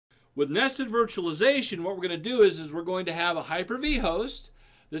With nested virtualization, what we're going to do is we're going to have a Hyper-V host.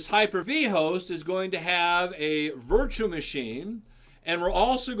 This Hyper-V host is going to have a virtual machine, and we're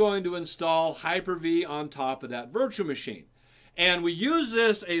also going to install Hyper-V on top of that virtual machine. And we use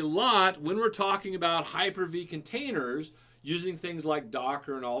this a lot when we're talking about Hyper-V containers, using things like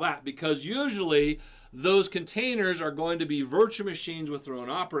Docker and all that, because usually those containers are going to be virtual machines with their own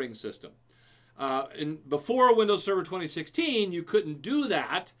operating system. Before Windows Server 2016, you couldn't do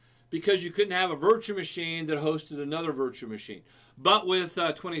that because you couldn't have a virtual machine that hosted another virtual machine. But with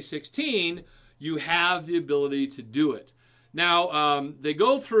 2016, you have the ability to do it. Now, they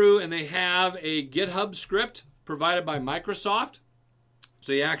go through and they have a GitHub script provided by Microsoft.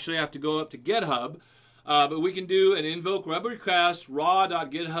 So you actually have to go up to GitHub. But we can do an invoke web request,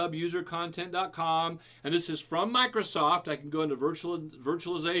 raw.github.usercontent.com, and this is from Microsoft. I can go into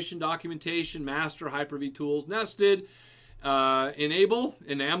virtualization, documentation, master, Hyper-V tools, nested, enable,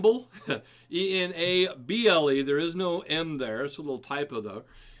 E-N-A-B-L-E. There is no M there. It's a little typo though.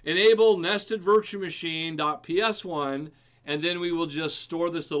 Enable nested virtual machine.ps1, and then we will just store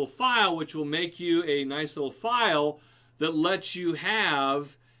this little file, which will make you a nice little file that lets you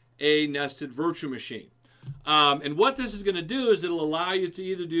have a nested virtual machine. And what this is going to do is it'll allow you to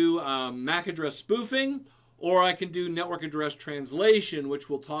either do MAC address spoofing, or I can do network address translation, which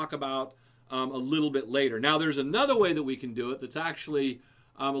we'll talk about a little bit later. Now, there's another way that we can do it that's actually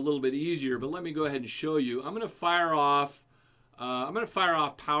a little bit easier, but let me go ahead and show you. I'm going to fire off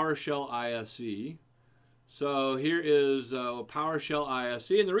PowerShell ISE. So here is PowerShell ISE,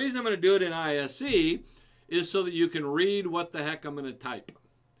 and the reason I'm going to do it in ISE is so that you can read what the heck I'm going to type.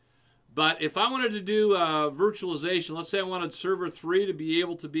 But if I wanted to do virtualization, let's say I wanted server 3 to be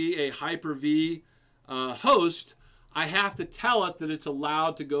able to be a Hyper-V host, I have to tell it that it's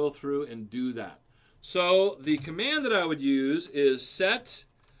allowed to go through and do that. So the command that I would use is set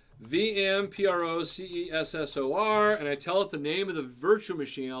VM processor, and I tell it the name of the virtual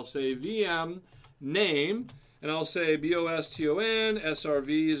machine. I'll say VM name, and I'll say BOSTON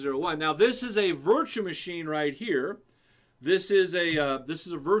SRV01. Now this is a virtual machine right here. This is a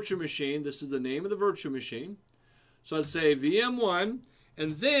virtual machine. This is the name of the virtual machine. So I'd say VM1,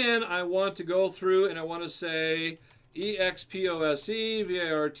 and then I want to go through and I want to say EXPOSE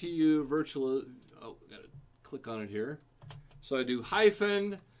VIRTU virtual. Oh, gotta click on it here. So I do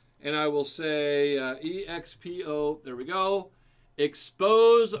hyphen, and I will say EXPO. There we go.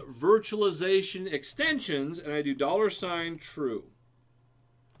 Expose virtualization extensions, and I do $true.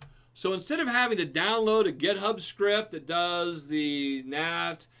 So instead of having to download a GitHub script that does the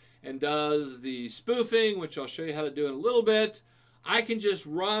NAT and does the spoofing, which I'll show you how to do in a little bit, I can just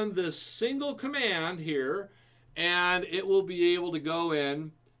run this single command here, and it will be able to go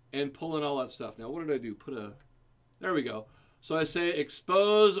in and pull in all that stuff. Now, what did I do? There we go. So I say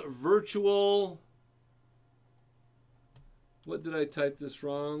expose virtual, what did I type this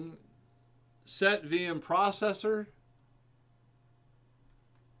wrong? Set VM processor.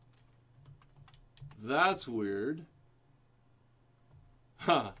 That's weird.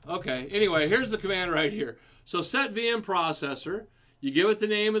 Huh, okay. Anyway, here's the command right here. So set VM processor. You give it the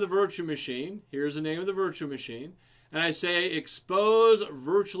name of the virtual machine. Here's the name of the virtual machine. And I say expose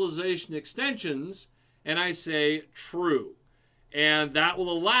virtualization extensions, and I say true. And that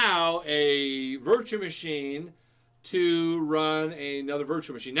will allow a virtual machine to run another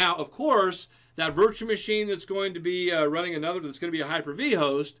virtual machine. Now, of course, that virtual machine that's going to be running another, that's going to be a Hyper-V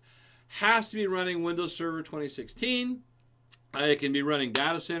host, has to be running Windows Server 2016. It can be running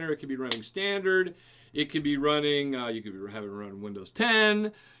Data Center. It can be running Standard. It could be running, you could have it run Windows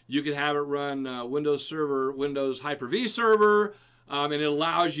 10. You could have it run Windows Hyper-V Server. And it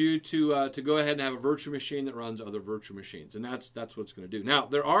allows you to go ahead and have a virtual machine that runs other virtual machines. And that's what it's going to do. Now,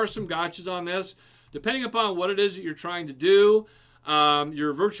 there are some gotchas on this. Depending upon what it is that you're trying to do,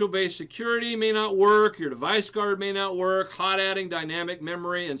 your virtual-based security may not work, your device guard may not work, hot adding dynamic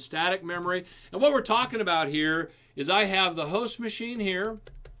memory and static memory. And what we're talking about here is I have the host machine here,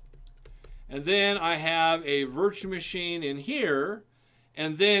 and then I have a virtual machine in here,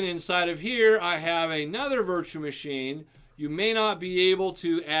 and then inside of here I have another virtual machine. You may not be able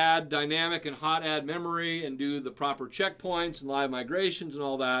to add dynamic and hot add memory and do the proper checkpoints and live migrations and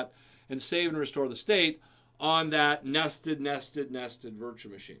all that and save and restore the state on that nested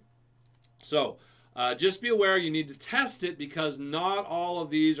virtual machine. So just be aware you need to test it because not all of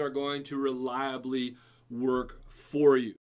these are going to reliably work for you.